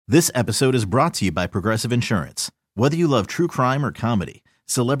This episode is brought to you by Progressive Insurance. Whether you love true crime or comedy,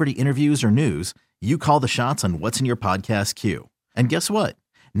 celebrity interviews or news, you call the shots on what's in your podcast queue. And guess what?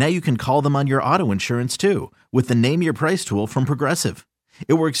 Now you can call them on your auto insurance too with the Name Your Price tool from Progressive.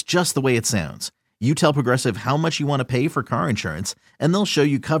 It works just the way it sounds. You tell Progressive how much you want to pay for car insurance, and they'll show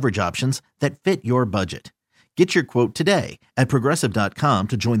you coverage options that fit your budget. Get your quote today at Progressive.com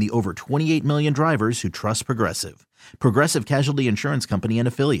to join the over 28 million drivers who trust Progressive. Progressive Casualty Insurance Company and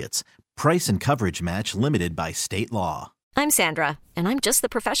Affiliates. Price and coverage match limited by state law. I'm Sandra, and I'm just the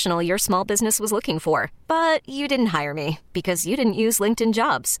professional your small business was looking for. But you didn't hire me because you didn't use LinkedIn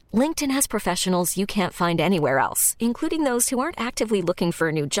Jobs. LinkedIn has professionals you can't find anywhere else, including those who aren't actively looking for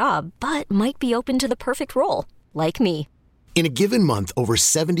a new job, but might be open to the perfect role, like me. In a given month, over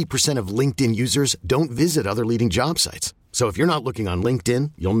 70% of LinkedIn users don't visit other leading job sites. So if you're not looking on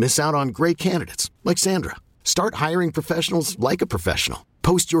LinkedIn, you'll miss out on great candidates like Sandra. Start hiring professionals like a professional.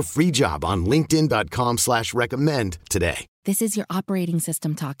 Post your free job on linkedin.com/recommend today. This is your operating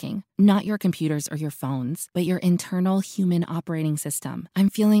system talking, not your computers or your phones, but your internal human operating system. I'm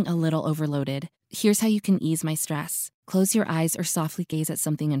feeling a little overloaded. Here's how you can ease my stress. Close your eyes or softly gaze at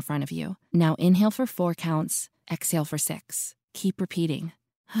something in front of you. Now inhale for 4 counts, exhale for 6. Keep repeating.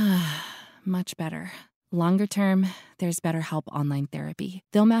 Much better. Longer term, there's BetterHelp Online Therapy.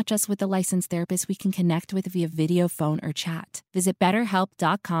 They'll match us with a licensed therapist we can connect with via video, phone, or chat. Visit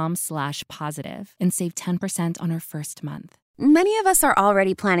BetterHelp.com/positive and save 10% on our first month. Many of us are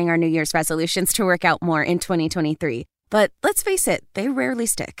already planning our New Year's resolutions to work out more in 2023. But let's face it, they rarely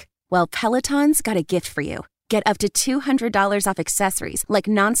stick. Well, Peloton's got a gift for you. Get up to $200 off accessories like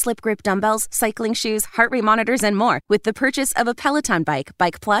non-slip grip dumbbells, cycling shoes, heart rate monitors, and more with the purchase of a Peloton bike,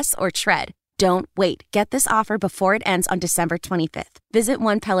 Bike Plus, or Tread. Don't wait. Get this offer before it ends on December 25th. Visit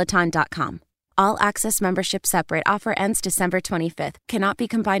onepeloton.com. All access membership separate. Offer ends December 25th. Cannot be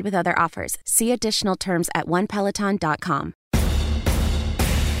combined with other offers. See additional terms at onepeloton.com.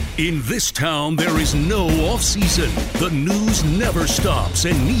 In this town, there is no off-season. The news never stops,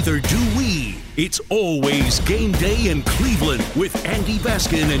 and neither do we. It's always game day in Cleveland with Andy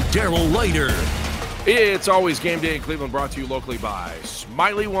Baskin and Daryl Leiter. It's always game day in Cleveland, brought to you locally by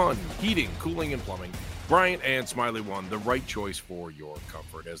Smiley One, heating, cooling, and plumbing. Bryant and Smiley One, the right choice for your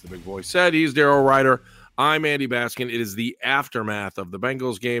comfort. As the big boy said, he's Daryl Ryder. I'm Andy Baskin. It is the aftermath of the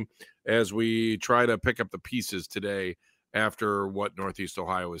Bengals game as we try to pick up the pieces today after what Northeast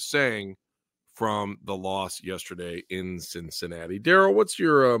Ohio is saying from the loss yesterday in Cincinnati. Daryl, what's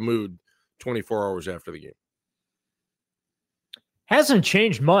your mood 24 hours after the game? Hasn't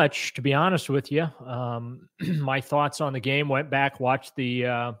changed much, to be honest with you. My thoughts on the game, went back, watched the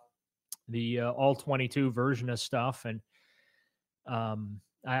all 22 version of stuff, and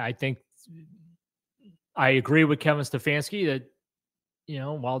I think I agree with Kevin Stefanski that,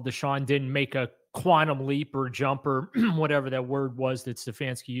 while Deshaun didn't make a quantum leap or jump or whatever that word was that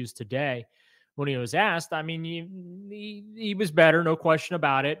Stefanski used today when he was asked, I mean, he was better, no question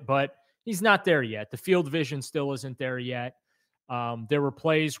about it, but he's not there yet. The field vision still isn't there yet. There were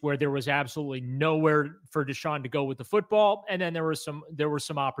plays where there was absolutely nowhere for Deshaun to go with the football, and then there were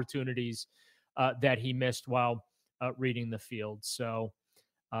some opportunities that he missed while reading the field. So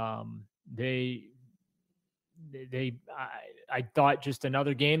I thought just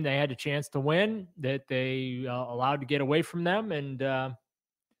another game they had a chance to win that they allowed to get away from them, and I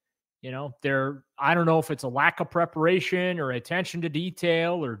don't know if it's a lack of preparation or attention to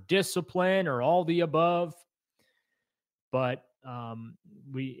detail or discipline or all the above, but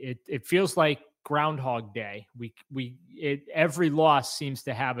it feels like Groundhog Day. Every loss seems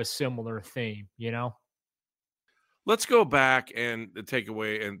to have a similar theme, Let's go back and take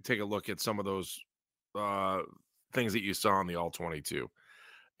a look at some of those things that you saw in the all 22.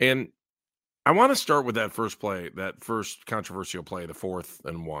 And I want to start with that first play, that first controversial play, the 4th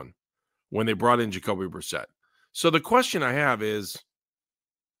and 1, when they brought in Jacoby Brissett. So the question I have is,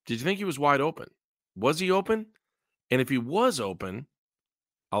 did you think he was wide open? Was he open? And if he was open,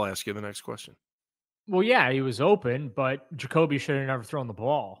 I'll ask you the next question. Well, yeah, he was open, but Jacoby should have never thrown the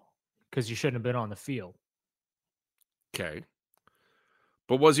ball because he shouldn't have been on the field. Okay.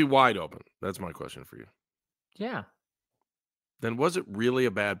 But was he wide open? That's my question for you. Yeah. Then was it really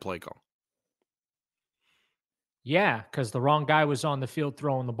a bad play call? Yeah, because the wrong guy was on the field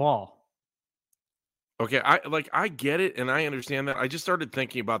throwing the ball. Okay, I get it, and I understand that. I just started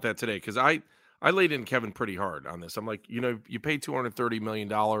thinking about that today because I laid in Kevin pretty hard on this. I'm like, you paid $230 million.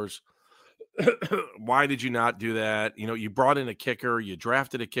 Why did you not do that? You brought in a kicker, you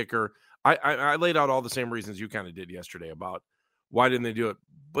drafted a kicker. I laid out all the same reasons you kind of did yesterday about why didn't they do it.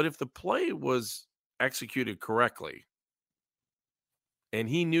 But if the play was executed correctly, and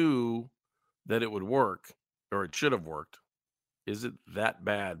he knew that it would work, or it should have worked. Is it that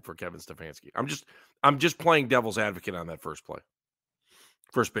bad for Kevin Stefanski? I'm just playing devil's advocate on that first play.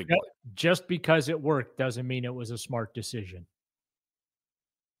 First big play. Just because it worked doesn't mean it was a smart decision.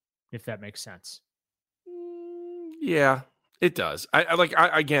 If that makes sense. Yeah, it does.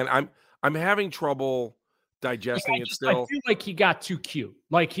 I'm having trouble digesting it still. I feel like he got too cute.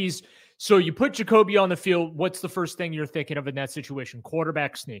 Like so you put Jacoby on the field. What's the first thing you're thinking of in that situation?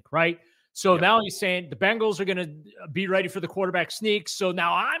 Quarterback sneak, right? So now he's saying the Bengals are going to be ready for the quarterback sneak. So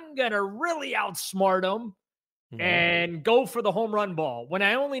now I'm going to really outsmart them and go for the home run ball when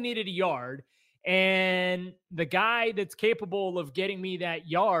I only needed a yard. And the guy that's capable of getting me that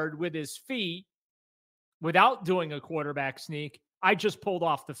yard with his feet without doing a quarterback sneak, I just pulled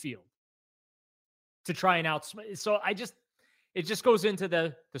off the field to try and outsmart. So it just goes into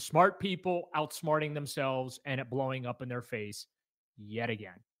the smart people outsmarting themselves and it blowing up in their face yet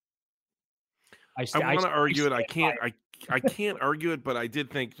again. I want to argue it. I can't argue it, but I did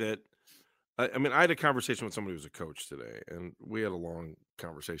think that. I mean, I had a conversation with somebody who's a coach today, and we had a long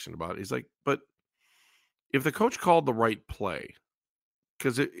conversation about it. He's like, "But if the coach called the right play,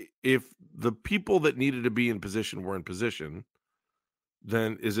 because if the people that needed to be in position were in position,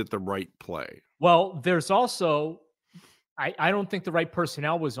 then is it the right play?" Well, there's also. I don't think the right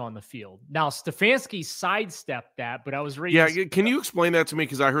personnel was on the field. Now, Stefanski sidestepped that, but I was reading. Yeah, can you explain that to me?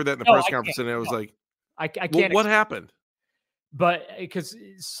 Because I heard that in the press conference, and I was like, I can't. What happened? But because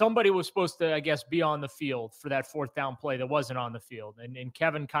somebody was supposed to, I guess, be on the field for that fourth down play that wasn't on the field. And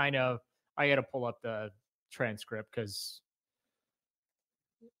Kevin I got to pull up the transcript because,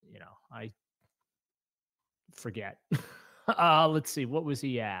 I forget. Let's see. What was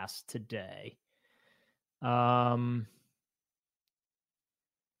he asked today? Let's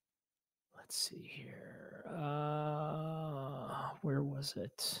see here. Where was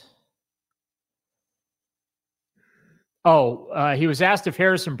it? He was asked if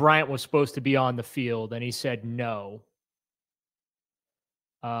Harrison Bryant was supposed to be on the field, and he said no.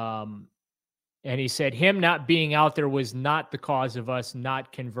 And he said him not being out there was not the cause of us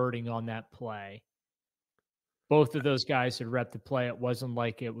not converting on that play. Both of those guys had repped the play. It wasn't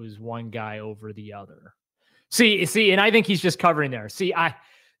like it was one guy over the other. See, and I think he's just covering there.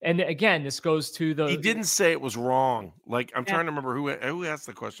 And again, this goes to the. He didn't say it was wrong. Like, I'm trying to remember who asked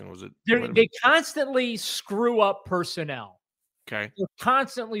the question. Was it? They constantly screw up personnel. Okay. They're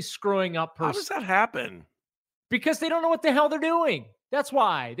constantly screwing up personnel. How does that happen? Because they don't know what the hell they're doing. That's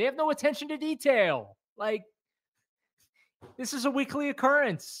why. They have no attention to detail. Like, this is a weekly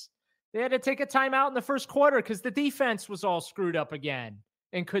occurrence. They had to take a timeout in the first quarter because the defense was all screwed up again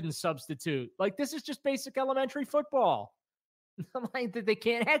and couldn't substitute. Like, this is just basic elementary football. Like, that they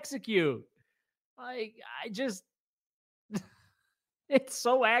can't execute. Like, it's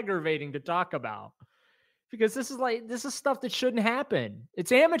so aggravating to talk about because this is stuff that shouldn't happen.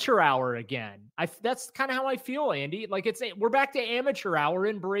 It's amateur hour again. That's kind of how I feel, Andy. Like, we're back to amateur hour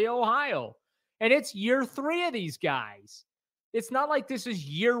in Berea, Ohio, and it's year 3 of these guys. It's not like this is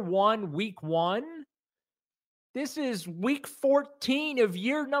year 1, week 1. This is week 14 of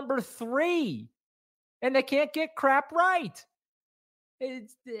year number 3, and they can't get crap right.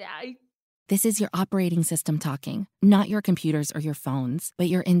 This is your operating system talking, not your computers or your phones, but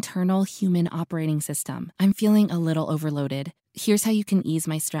your internal human operating system. I'm feeling a little overloaded. Here's how you can ease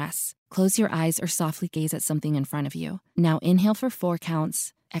my stress. Close your eyes or softly gaze at something in front of you. Now inhale for 4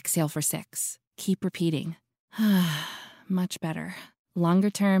 counts, exhale for 6. Keep repeating. Much better. Longer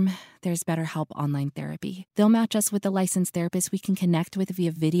term, there's BetterHelp Online Therapy. They'll match us with a licensed therapist we can connect with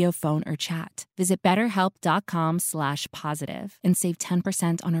via video, phone, or chat. Visit BetterHelp.com/positive and save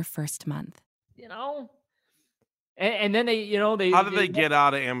 10% on our first month. And then they. How did they get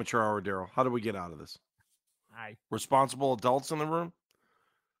out of amateur hour, Daryl? How do we get out of this? Responsible adults in the room?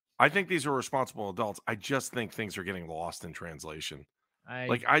 I think these are responsible adults. I just think things are getting lost in translation.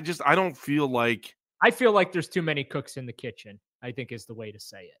 I don't feel like. I feel like there's too many cooks in the kitchen, I think is the way to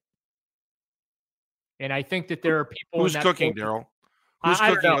say it. And I think that there are people. Who's cooking, Daryl? Who's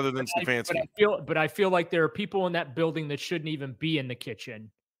cooking other than Stefanski? But I feel like there are people in that building that shouldn't even be in the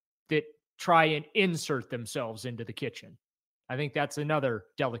kitchen that try and insert themselves into the kitchen. I think that's another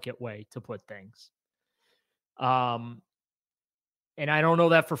delicate way to put things. And I don't know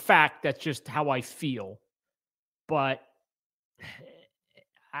that for fact. That's just how I feel. But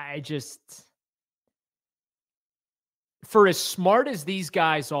for as smart as these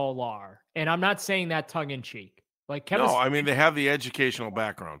guys all are, and I'm not saying that tongue in cheek. Like Kevin, no, I mean they have the educational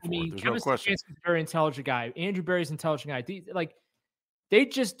background for it. There's Kevin no question. Stefanski's a very intelligent guy. Andrew Berry's an intelligent guy. They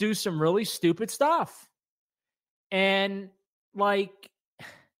just do some really stupid stuff, and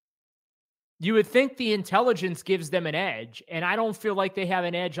You would think the intelligence gives them an edge, and I don't feel like they have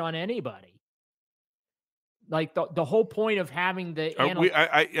an edge on anybody. Like the whole point of having the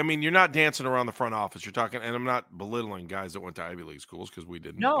I mean, you're not dancing around the front office. You're talking, and I'm not belittling guys that went to Ivy League schools because we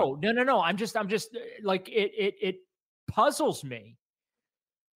didn't. No. I'm just like it puzzles me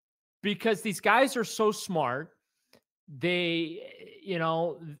because these guys are so smart. They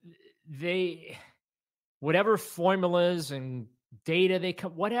whatever formulas and data they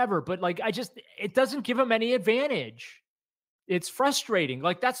come, whatever, but like it doesn't give them any advantage. It's frustrating.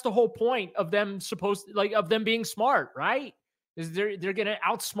 Like that's the whole point of them of them being smart, right? Is they're going to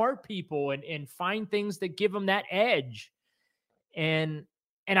outsmart people and find things that give them that edge. And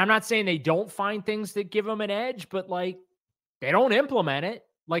I'm not saying they don't find things that give them an edge, but like they don't implement it.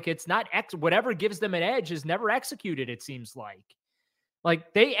 Like it's not whatever gives them an edge is never executed. It seems like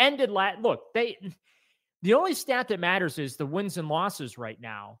they ended the only stat that matters is the wins and losses right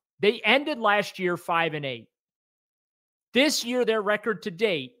now. They ended last year 5-8. This year, their record to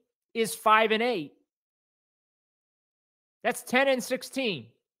date is 5-8. That's 10-16.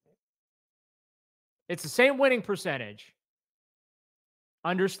 It's the same winning percentage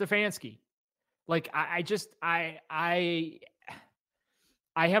under Stefanski. Like I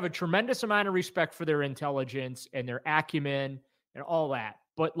have a tremendous amount of respect for their intelligence and their acumen and all that,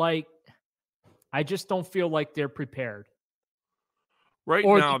 but like I just don't feel like they're prepared right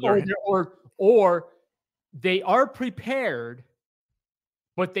now. Or they are prepared,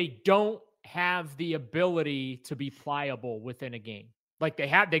 but they don't have the ability to be pliable within a game. Like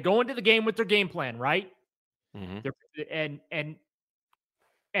they go into the game with their game plan, right? Mm-hmm.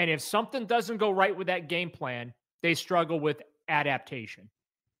 And if something doesn't go right with that game plan, they struggle with adaptation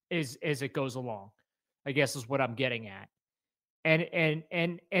as it goes along, I guess is what I'm getting at. And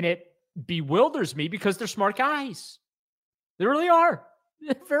it bewilders me because they're smart guys. They really are.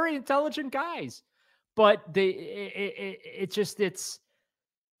 They're very intelligent guys. But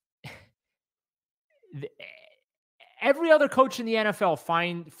every other coach in the NFL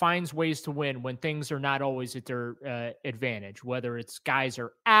finds ways to win when things are not always at their advantage, whether it's guys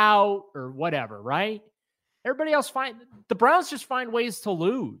are out or whatever, right? Everybody else the Browns just find ways to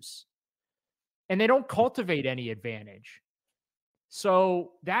lose, and they don't cultivate any advantage.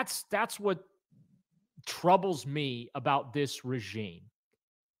 So that's what troubles me about this regime.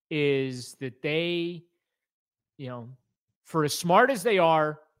 Is that they, for as smart as they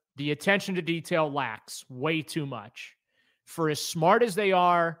are, the attention to detail lacks way too much. For as smart as they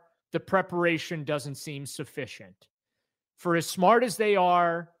are, the preparation doesn't seem sufficient. For as smart as they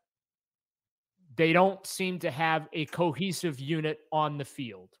are, they don't seem to have a cohesive unit on the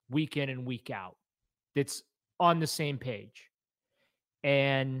field week in and week out that's on the same page.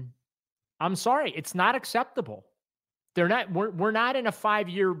 And I'm sorry, it's not acceptable. We're not in a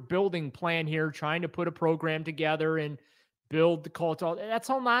 5-year building plan here trying to put a program together and build the culture. That's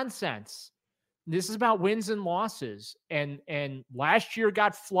all nonsense. This is about wins and losses. And last year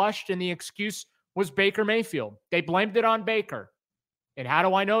got flushed and the excuse was Baker Mayfield. They blamed it on Baker. And how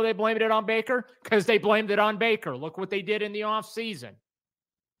do I know they blamed it on Baker? Because they blamed it on Baker. Look what they did in the offseason.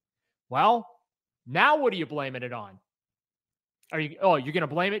 Well, now what are you blaming it on? You're going to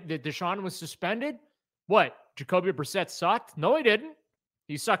blame it that Deshaun was suspended? What? Jacoby Brissett sucked? No, he didn't.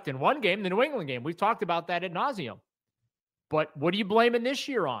 He sucked in one game, the New England game. We've talked about that ad nauseum. But what are you blaming this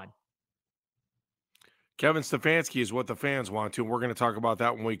year on? Kevin Stefanski is what the fans want to, and we're going to talk about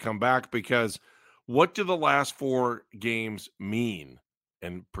that when we come back, because what do the last 4 games mean?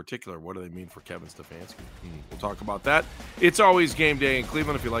 In particular, what do they mean for Kevin Stefanski? We'll talk about that. It's always game day in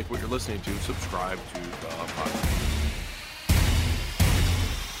Cleveland. If you like what you're listening to, subscribe to the podcast.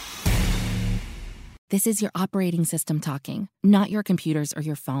 This is your operating system talking, not your computers or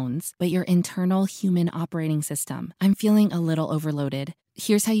your phones, but your internal human operating system. I'm feeling a little overloaded.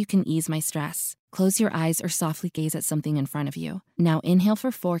 Here's how you can ease my stress. Close your eyes or softly gaze at something in front of you. Now inhale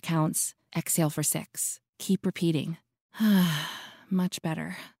for 4 counts, exhale for 6. Keep repeating. Much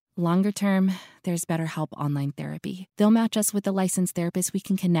better. Longer term, there's BetterHelp Online Therapy. They'll match us with a licensed therapist we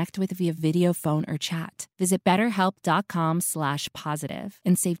can connect with via video, phone, or chat. Visit BetterHelp.com/positive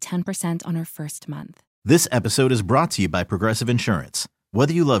and save 10% on our first month. This episode is brought to you by Progressive Insurance.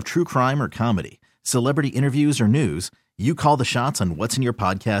 Whether you love true crime or comedy, celebrity interviews or news, you call the shots on what's in your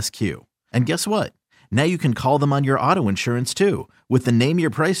podcast queue. And guess what? Now you can call them on your auto insurance too with the Name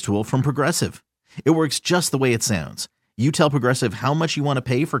Your Price tool from Progressive. It works just the way it sounds. You tell Progressive how much you want to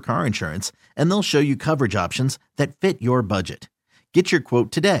pay for car insurance, and they'll show you coverage options that fit your budget. Get your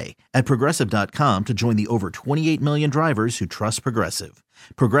quote today at Progressive.com to join the over 28 million drivers who trust Progressive.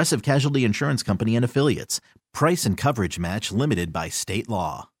 Progressive Casualty Insurance Company and Affiliates. Price and coverage match limited by state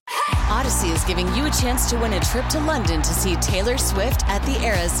law. Odyssey is giving you a chance to win a trip to London to see Taylor Swift at the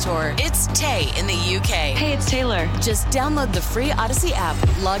Eras Tour. It's Tay in the UK. Hey, it's Taylor. Just download the free Odyssey app,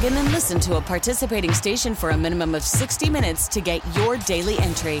 log in and listen to a participating station for a minimum of 60 minutes to get your daily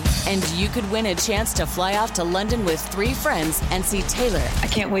entry. And you could win a chance to fly off to London with 3 friends and see Taylor. I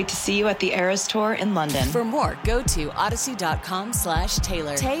can't wait to see you at the Eras Tour in London. For more, go to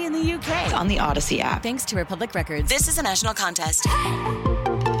odyssey.com/Taylor. Tay in the UK. On the Odyssey app. Thanks to Republic Records. This is a national contest.